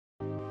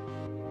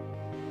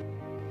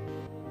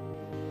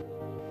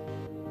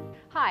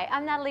Hi,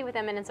 I'm Natalie with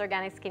Eminence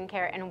Organic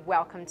Skincare and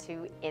welcome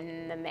to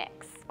In the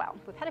Mix. Well,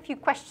 we've had a few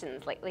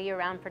questions lately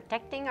around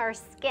protecting our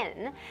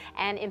skin,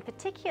 and in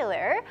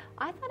particular,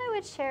 I thought I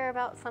would share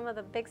about some of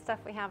the big stuff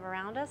we have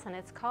around us, and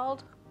it's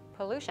called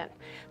pollution.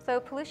 So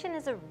pollution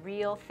is a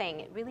real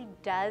thing. It really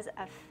does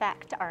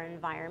affect our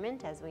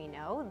environment, as we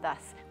know,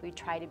 thus we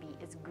try to be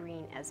as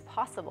green as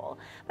possible.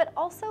 But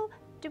also,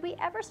 do we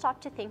ever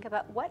stop to think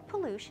about what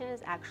pollution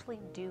is actually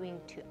doing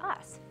to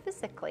us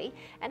physically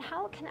and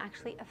how it can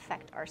actually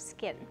affect our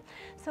skin?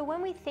 So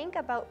when we think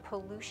about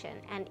pollution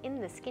and in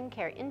the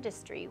skincare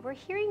industry, we're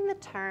hearing the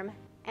term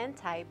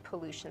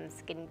anti-pollution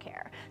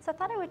skincare. So I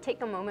thought I would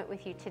take a moment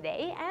with you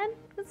today and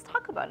let's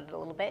talk about it a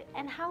little bit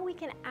and how we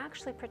can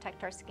actually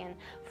protect our skin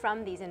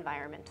from these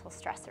environmental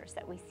stressors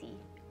that we see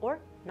or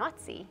not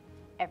see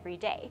every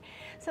day.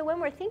 So when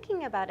we're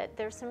thinking about it,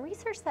 there's some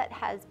research that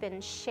has been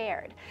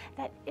shared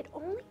that it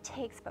only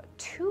takes about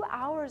 2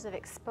 hours of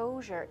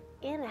exposure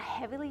in a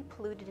heavily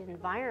polluted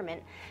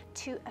environment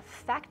to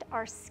affect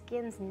our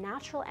skin's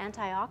natural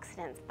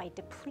antioxidants by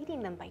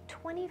depleting them by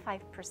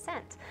 25%.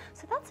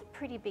 So that's a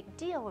pretty big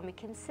deal when we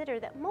consider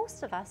that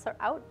most of us are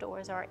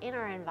outdoors or in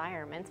our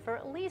environments for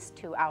at least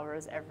 2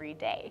 hours every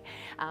day,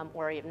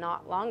 or if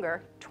not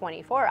longer,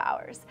 24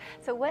 hours.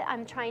 So what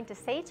I'm trying to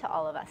say to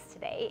all of us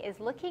today is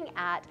looking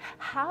at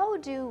how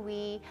do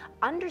we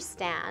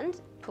understand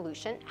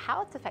pollution,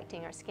 how it's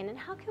affecting our skin, and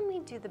how can we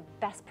do the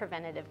best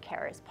preventative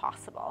care as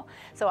possible.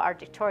 So our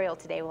tutorial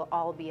today will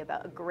all be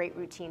about a great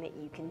routine that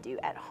you can do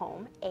at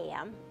home,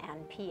 AM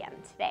and PM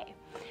today.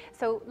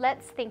 So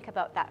let's think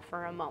about that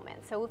for a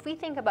moment. So if we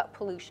think about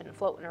pollution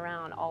floating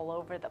around all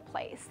over the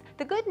place,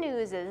 the good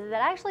news is that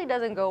it actually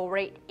doesn't go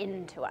right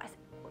into us.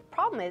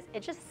 Problem is,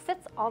 it just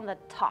sits on the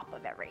top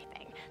of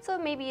everything. So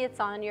maybe it's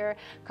on your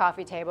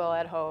coffee table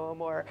at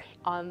home or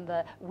on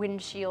the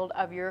windshield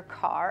of your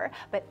car,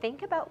 but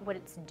think about what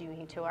it's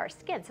doing to our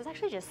skin. So it's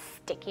actually just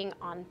sticking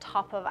on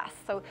top of us.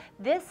 So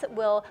this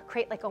will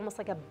create almost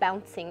like a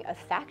bouncing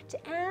effect,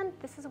 and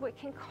this is what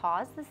can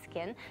cause the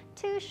skin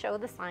to show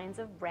the signs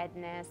of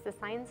redness, the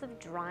signs of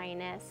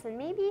dryness, and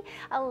maybe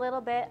a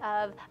little bit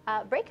of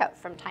breakout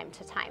from time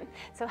to time.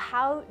 So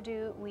how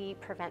do we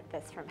prevent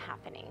this from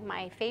happening?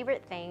 My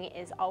favorite thing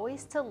is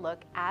always to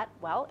look at,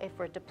 well, if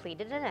we're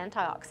depleted in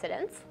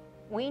antioxidants,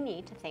 we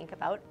need to think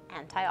about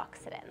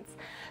antioxidants.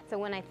 So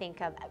when I think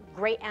of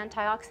great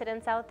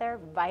antioxidants out there,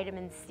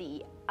 vitamin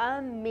C,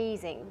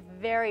 amazing,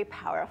 very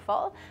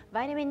powerful.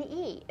 Vitamin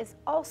E is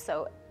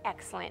also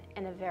excellent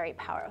and a very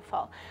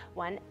powerful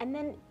one. And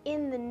then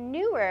in the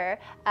newer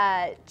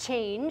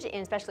change,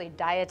 in especially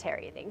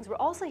dietary things, we're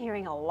also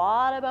hearing a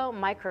lot about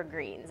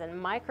microgreens, and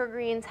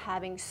microgreens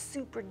having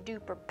super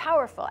duper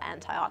powerful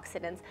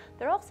antioxidants.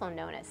 They're also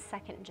known as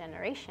second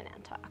generation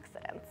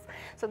antioxidants.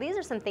 So these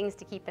are some things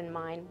to keep in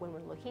mind when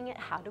we're looking at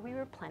how do we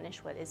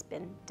replenish what has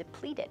been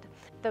depleted.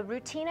 The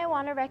routine I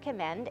want to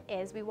recommend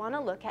is we want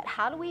to look at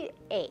how do we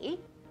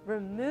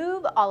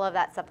remove all of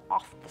that stuff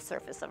off the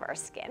surface of our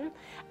skin,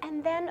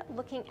 and then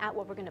looking at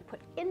what we're going to put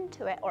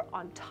into it or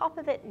on top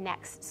of it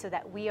next so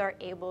that we are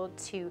able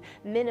to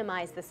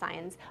minimize the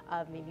signs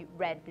of maybe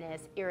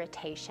redness,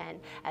 irritation,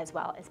 as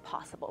well as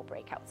possible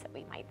breakouts that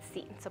we might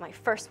see. So my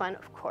first one,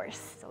 of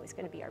course, is always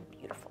going to be our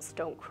beautiful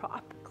Stone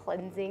Crop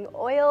cleansing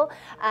oil,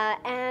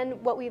 and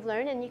what we've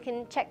learned, and you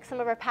can check some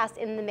of our past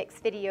In the Mix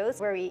videos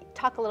where we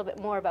talk a little bit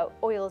more about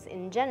oils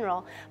in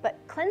general, but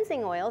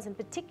cleansing oils in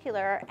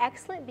particular are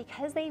excellent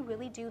because they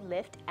really do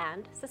lift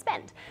and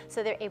suspend.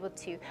 So they're able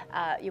to,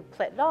 you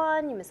put it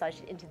on, you massage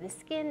it into the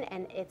skin,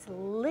 and it's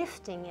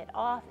lifting it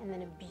off, and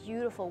then a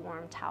beautiful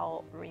warm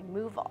towel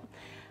removal.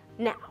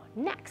 Now,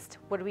 next,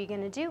 what are we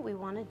going to do? We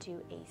want to do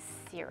a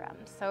serum.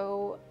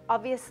 So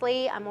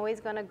obviously, I'm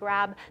always going to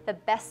grab the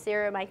best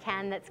serum I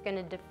can that's going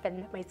to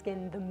defend my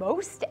skin the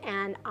most,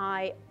 and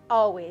I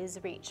always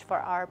reach for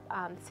our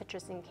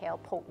citrus and kale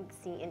potent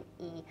C and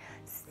E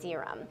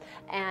serum.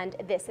 And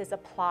this is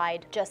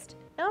applied just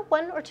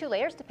 1 or 2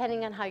 layers,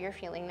 depending on how you're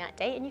feeling that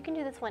day, and you can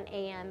do this one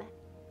AM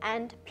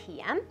and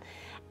PM.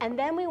 And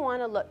then we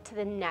want to look to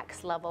the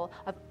next level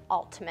of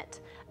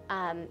ultimate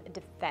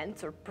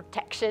defense or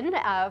protection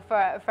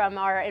from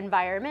our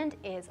environment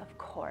is, of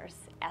course,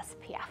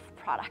 SPF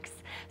products.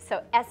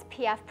 So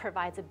SPF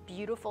provides a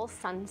beautiful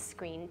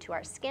sunscreen to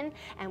our skin,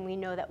 and we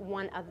know that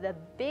one of the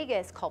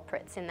biggest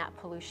culprits in that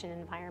pollution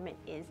environment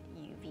is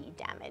UV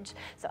damage.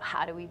 So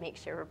how do we make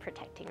sure we're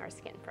protecting our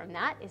skin from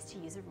that is to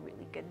use a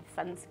really good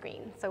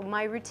sunscreen. So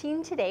my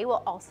routine today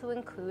will also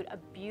include a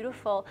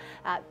beautiful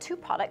 2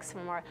 products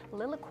from our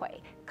Lilikoi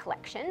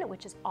collection,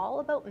 which is all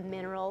about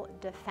mineral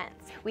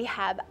defense. We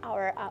have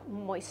our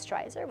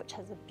moisturizer, which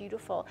has a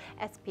beautiful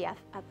SPF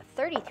of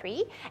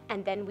 33,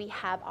 and then we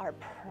have our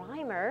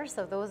primer.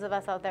 So those of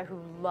us out there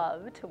who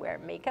love to wear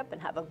makeup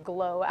and have a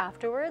glow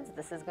afterwards,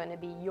 this is going to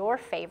be your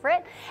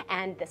favorite,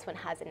 and this one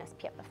has an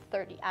SPF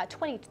of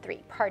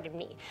 23, pardon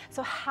me.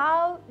 So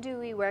how do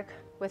we work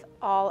with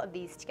all of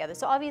these together?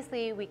 So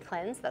obviously we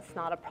cleanse, that's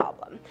not a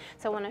problem.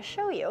 So I want to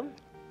show you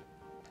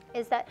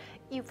is that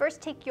you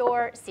first take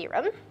your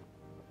serum,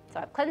 So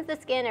I've cleansed the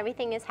skin,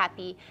 everything is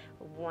happy.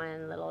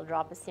 One little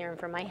drop of serum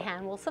from my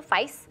hand will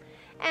suffice.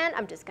 And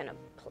I'm just gonna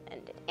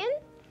blend it in.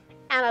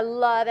 And I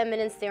love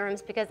Eminence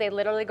serums because they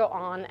literally go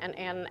on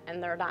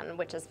and they're done,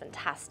 which is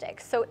fantastic.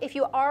 So if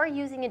you are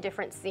using a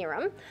different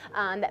serum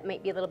that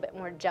might be a little bit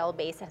more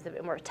gel-based, has a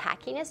bit more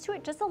tackiness to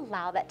it, just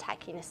allow that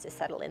tackiness to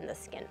settle in the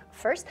skin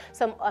first.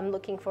 So I'm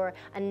looking for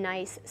a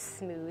nice,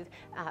 smooth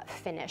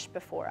finish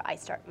before I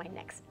start my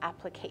next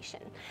application.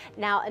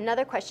 Now,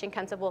 another question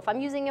comes up, well, if I'm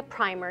using a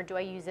primer, do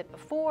I use it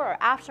before or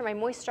after my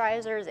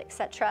moisturizers,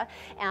 etc.?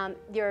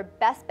 Your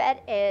best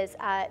bet is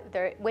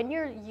when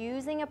you're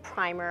using a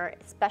primer,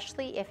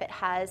 especially if it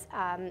has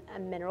a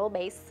mineral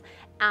base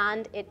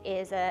and it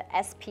is a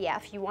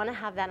SPF, you want to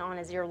have that on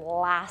as your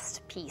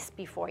last piece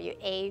before you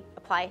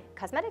apply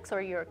cosmetics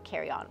or your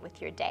carry-on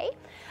with your day.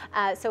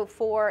 So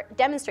for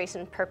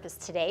demonstration purpose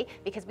today,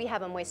 because we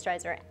have a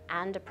moisturizer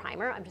and a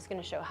primer, I'm just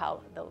going to show how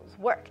those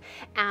work.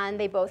 And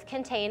they both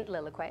contain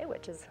Lilikoi,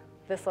 which is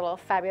this little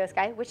fabulous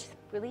guy, which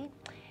really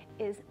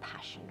is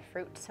passion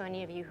fruit. So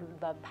any of you who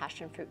love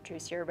passion fruit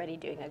juice, you're already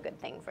doing a good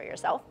thing for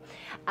yourself.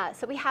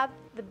 So we have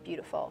the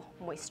beautiful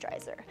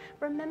moisturizer.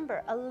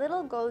 Remember, a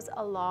little goes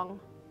a long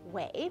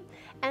way.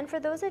 And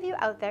for those of you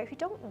out there who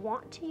don't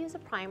want to use a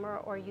primer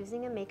or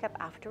using a makeup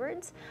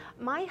afterwards,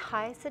 my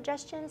high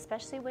suggestion,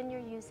 especially when you're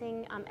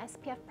using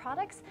SPF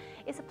products,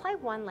 is apply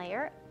one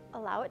layer,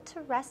 allow it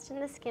to rest in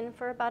the skin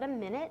for about a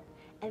minute,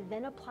 and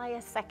then apply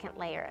a second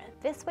layer.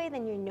 This way,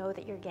 then you know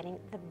that you're getting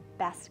the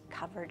best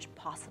coverage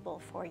possible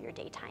for your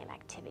daytime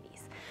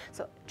activities.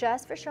 So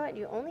just for showing,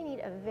 you only need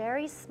a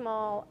very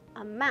small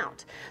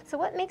amount. So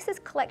what makes this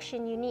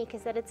collection unique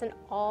is that it's an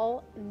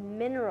all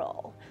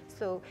mineral.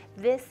 So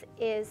this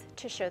is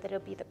to show that it'll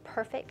be the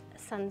perfect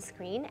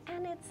sunscreen,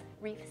 and it's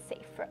reef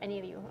safe for any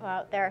of you who are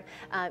out there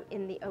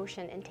in the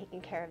ocean and taking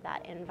care of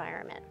that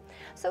environment.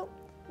 So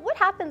what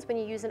happens when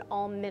you use an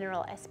all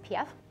mineral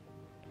SPF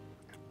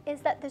is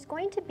that there's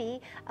going to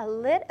be a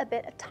little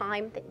bit of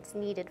time that's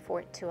needed for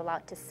it to allow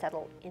it to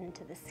settle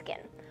into the skin.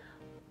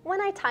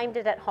 When I timed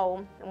it at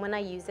home and when I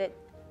use it,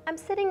 I'm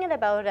sitting at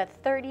about a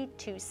 30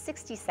 to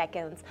 60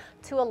 seconds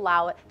to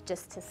allow it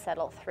just to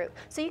settle through.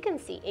 So you can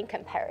see in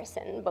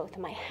comparison, both of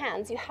my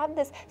hands, you have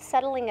this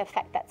settling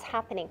effect that's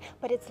happening,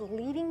 but it's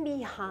leaving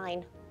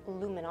behind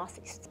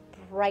luminosity. It's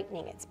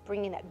brightening, it's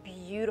bringing that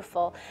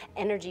beautiful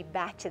energy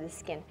back to the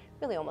skin,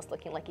 really almost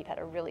looking like you've had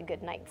a really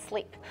good night's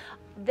sleep.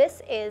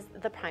 This is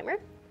the primer,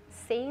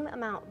 same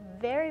amount,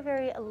 very,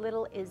 very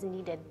little is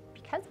needed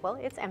because, well,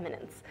 it's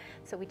Eminence.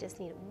 So we just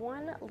need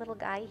one little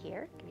guy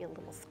here, give you a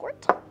little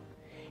squirt,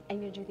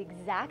 and you're gonna do the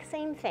exact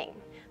same thing.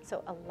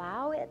 So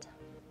allow it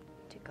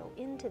to go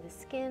into the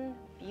skin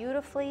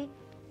beautifully,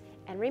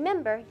 and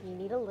remember, you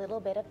need a little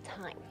bit of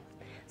time.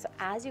 So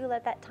as you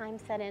let that time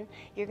set in,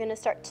 you're gonna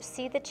start to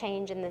see the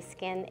change in the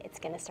skin. It's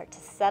gonna start to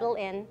settle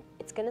in.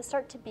 It's gonna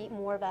start to be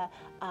more of a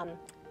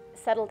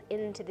settled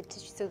into the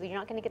tissue, so that you're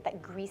not gonna get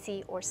that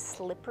greasy or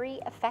slippery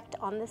effect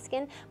on the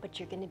skin, but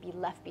you're gonna be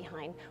left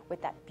behind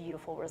with that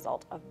beautiful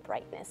result of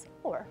brightness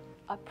or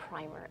a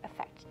primer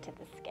effect to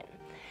the skin.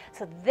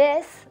 So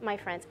this, my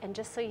friends, and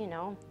just so you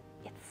know,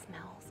 it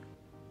smells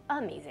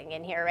amazing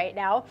in here right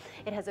now.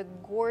 It has a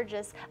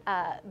gorgeous,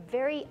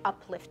 very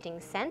uplifting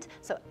scent,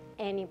 so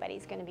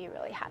anybody's gonna be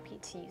really happy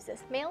to use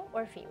this, male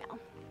or female.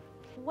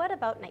 What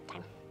about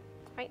nighttime?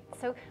 Right,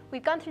 so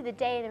we've gone through the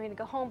day and then we're gonna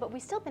go home, but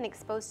we've still been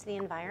exposed to the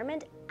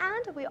environment,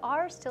 and we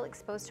are still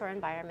exposed to our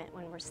environment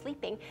when we're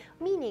sleeping,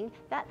 meaning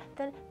that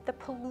the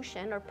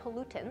pollution or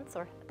pollutants,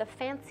 or the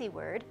fancy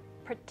word,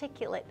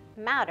 particulate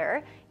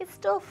matter, is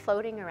still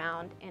floating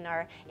around in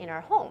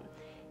our home.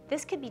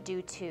 This could be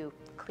due to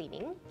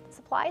cleaning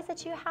supplies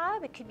that you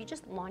have. It could be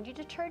just laundry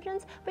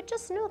detergents, but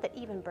just know that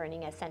even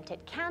burning a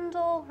scented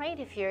candle, right,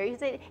 if you're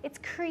using it, it's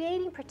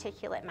creating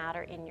particulate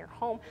matter in your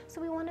home.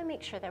 So we want to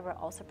make sure that we're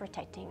also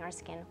protecting our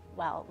skin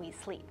while we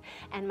sleep.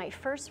 And my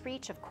first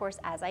reach, of course,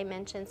 as I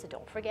mentioned, so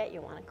don't forget,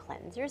 you want to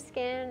cleanse your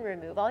skin,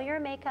 remove all your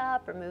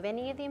makeup, remove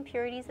any of the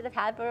impurities that have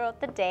had throughout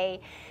the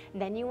day.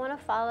 Then you want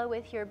to follow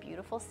with your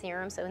beautiful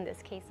serum. So in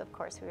this case, of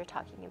course, we were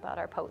talking about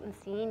our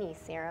Potencini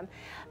serum.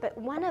 But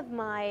one of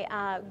my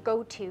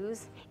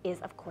go-tos is,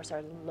 of course,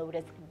 our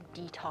Lotus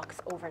Detox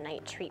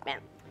Overnight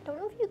Treatment. I don't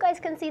know if you guys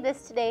can see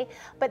this today,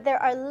 but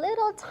there are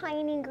little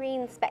tiny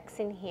green specks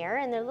in here,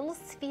 and they're little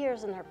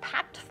spheres, and they're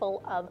packed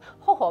full of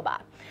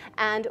jojoba.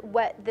 And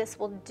what this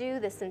will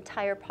do, this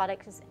entire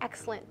product is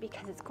excellent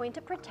because it's going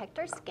to protect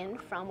our skin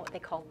from what they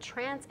call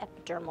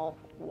transepidermal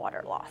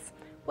water loss.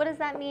 What does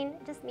that mean?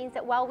 It just means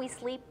that while we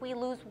sleep, we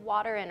lose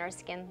water in our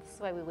skin. That's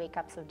why we wake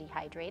up so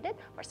dehydrated,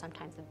 or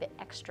sometimes a bit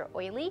extra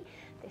oily.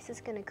 This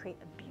is going to create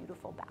a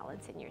beautiful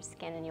balance in your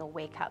skin, and you'll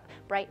wake up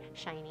bright,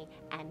 shiny,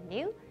 and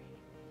new.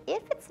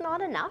 If it's not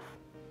enough,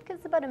 because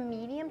it's about a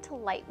medium to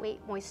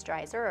lightweight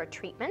moisturizer or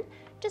treatment,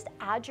 just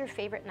add your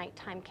favorite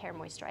nighttime care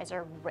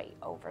moisturizer right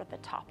over the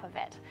top of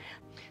it.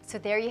 So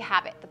there you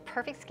have it, the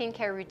perfect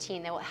skincare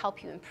routine that will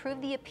help you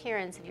improve the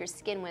appearance of your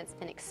skin when it's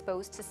been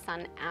exposed to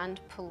sun and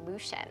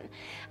pollution.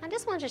 I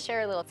just wanted to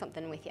share a little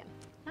something with you.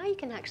 Now you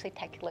can actually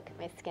take a look at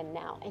my skin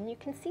now, and you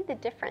can see the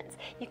difference.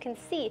 You can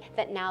see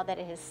that now that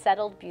it has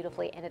settled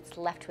beautifully and it's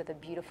left with a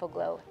beautiful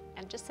glow.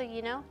 And just so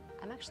you know,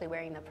 I'm actually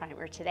wearing the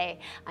primer today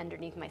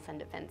underneath my Sun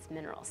Defense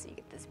Mineral, so you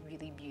get this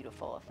really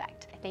beautiful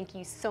effect. Thank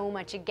you so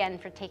much again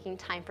for taking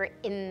time for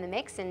In the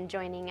Mix and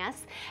joining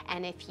us.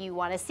 And if you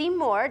want to see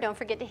more, don't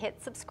forget to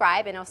hit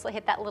subscribe and also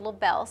hit that little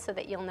bell so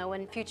that you'll know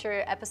when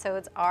future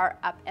episodes are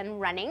up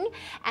and running.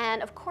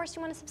 And of course,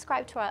 you want to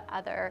subscribe to our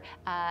other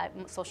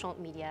social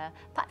media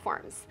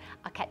platforms.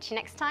 I'll catch you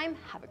next time.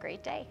 Have a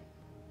great day.